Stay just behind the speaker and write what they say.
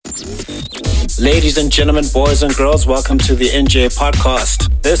Ladies and gentlemen, boys and girls, welcome to the NJ Podcast.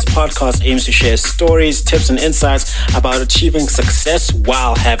 This podcast aims to share stories, tips, and insights about achieving success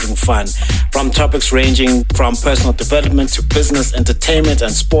while having fun. From topics ranging from personal development to business, entertainment,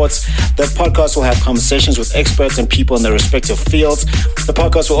 and sports, the podcast will have conversations with experts and people in their respective fields. The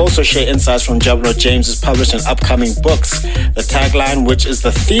podcast will also share insights from Jablo James's published and upcoming books. The tagline, which is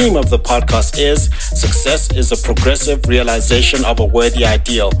the theme of the podcast, is "Success is a progressive realization of a worthy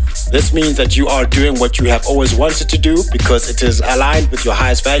ideal." This means that you are doing what you have always wanted to do because it is aligned with your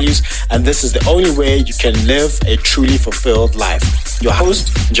highest values, and this is the only way you can live a truly fulfilled life. Your host,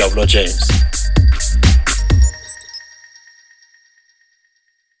 Jablo James.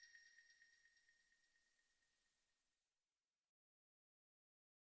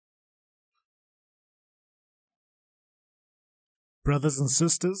 Brothers and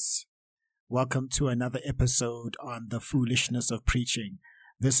sisters, welcome to another episode on the foolishness of preaching.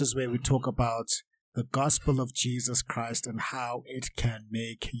 This is where we talk about the gospel of Jesus Christ and how it can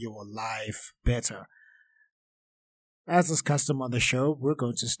make your life better. As is custom on the show, we're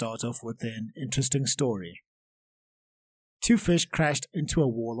going to start off with an interesting story. Two fish crashed into a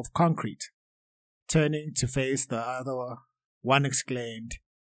wall of concrete. Turning to face the other, one exclaimed,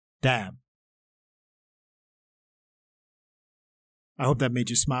 "Damn." I hope that made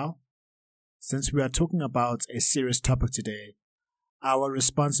you smile. Since we are talking about a serious topic today, our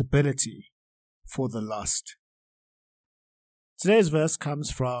responsibility for the lost. Today's verse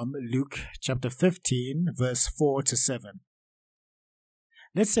comes from Luke chapter 15, verse 4 to 7.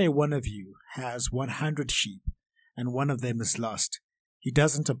 Let's say one of you has 100 sheep and one of them is lost. He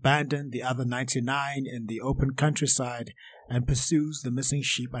doesn't abandon the other 99 in the open countryside and pursues the missing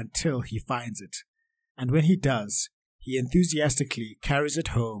sheep until he finds it. And when he does, he enthusiastically carries it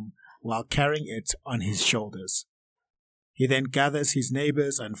home while carrying it on his shoulders. He then gathers his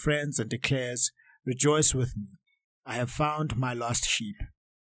neighbors and friends and declares, "Rejoice with me, I have found my lost sheep."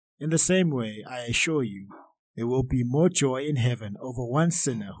 In the same way, I assure you, there will be more joy in heaven over one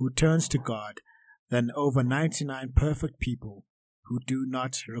sinner who turns to God than over 99 perfect people who do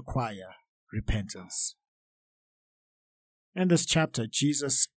not require repentance. In this chapter,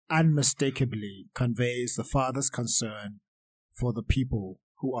 Jesus unmistakably conveys the Father's concern for the people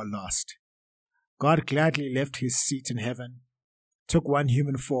who are lost. God gladly left his seat in heaven, took one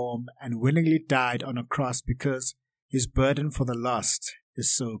human form, and willingly died on a cross because his burden for the lost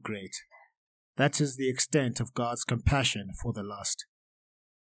is so great. That is the extent of God's compassion for the lost.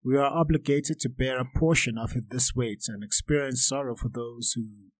 We are obligated to bear a portion of this weight and experience sorrow for those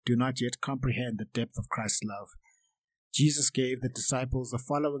who do not yet comprehend the depth of Christ's love. Jesus gave the disciples the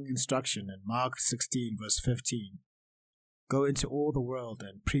following instruction in Mark 16, verse 15. "Go into all the world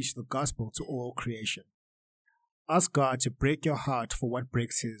and preach the gospel to all creation." Ask God to break your heart for what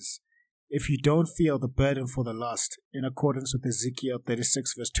breaks his. If you don't feel the burden for the lost, in accordance with Ezekiel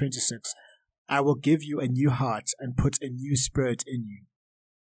 36, verse 26, "I will give you a new heart and put a new spirit in you.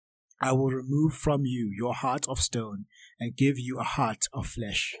 I will remove from you your heart of stone and give you a heart of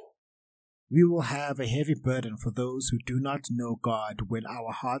flesh." We will have a heavy burden for those who do not know God when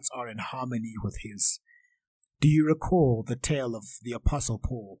our hearts are in harmony with his. Do you recall the tale of the Apostle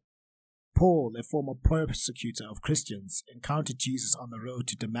Paul? Paul, a former persecutor of Christians, encountered Jesus on the road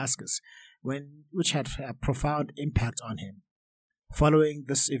to Damascus, which had a profound impact on him. Following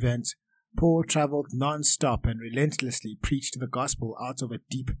this event, Paul traveled nonstop and relentlessly preached the gospel out of a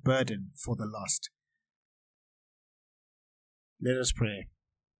deep burden for the lost. Let us pray.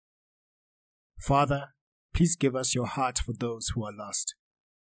 Father, please give us your heart for those who are lost.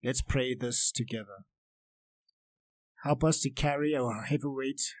 Let's pray this together. Help us to carry our heavy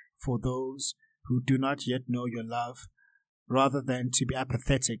weight for those who do not yet know your love, rather than to be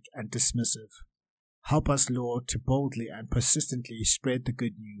apathetic and dismissive. Help us, Lord, to boldly and persistently spread the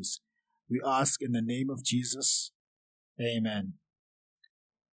good news. We ask in the name of Jesus. Amen.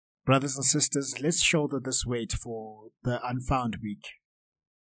 Brothers and sisters, let's shoulder this weight for the Unfound week.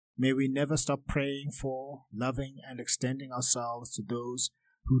 May we never stop praying for, loving, and extending ourselves to those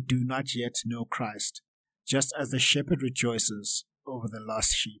who do not yet know Christ. Just as the shepherd rejoices over the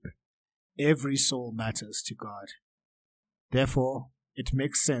lost sheep, every soul matters to God. Therefore, it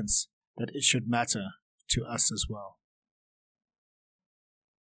makes sense that it should matter to us as well.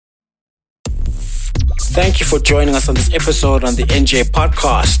 Thank you for joining us on this episode on the NJ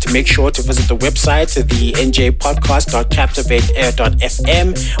Podcast. Make sure to visit the website, the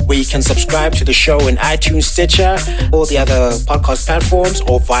njpodcast.captivateair.fm, where you can subscribe to the show in iTunes, Stitcher, all the other podcast platforms,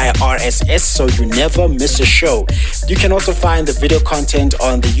 or via RSS so you never miss a show. You can also find the video content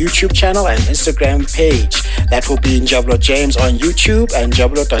on the YouTube channel and Instagram page. That will be Njabulo James on YouTube and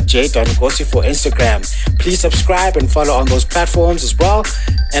njabulo.j.ngosi for Instagram. Please subscribe and follow on those platforms as well.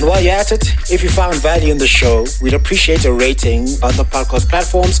 And while you're at it, if you found value in the show, we'd appreciate a rating on the podcast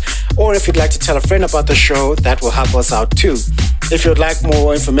platforms, or if you'd like to tell a friend about the show, that will help us out too. If you'd like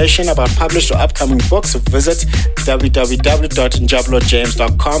more information about published or upcoming books, visit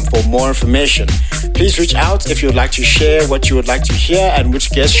www.njabulojames.com for more information. Please reach out if you would like to share what you would like to hear and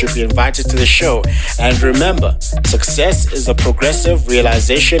which guests should be invited to the show. And remember, success is a progressive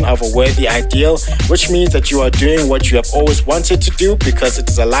realization of a worthy ideal, which means that you are doing what you have always wanted to do because it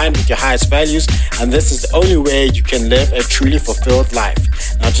is aligned with your highest values, and this is the only way you can live a truly fulfilled life.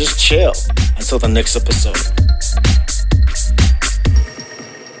 Now just chill until the next episode.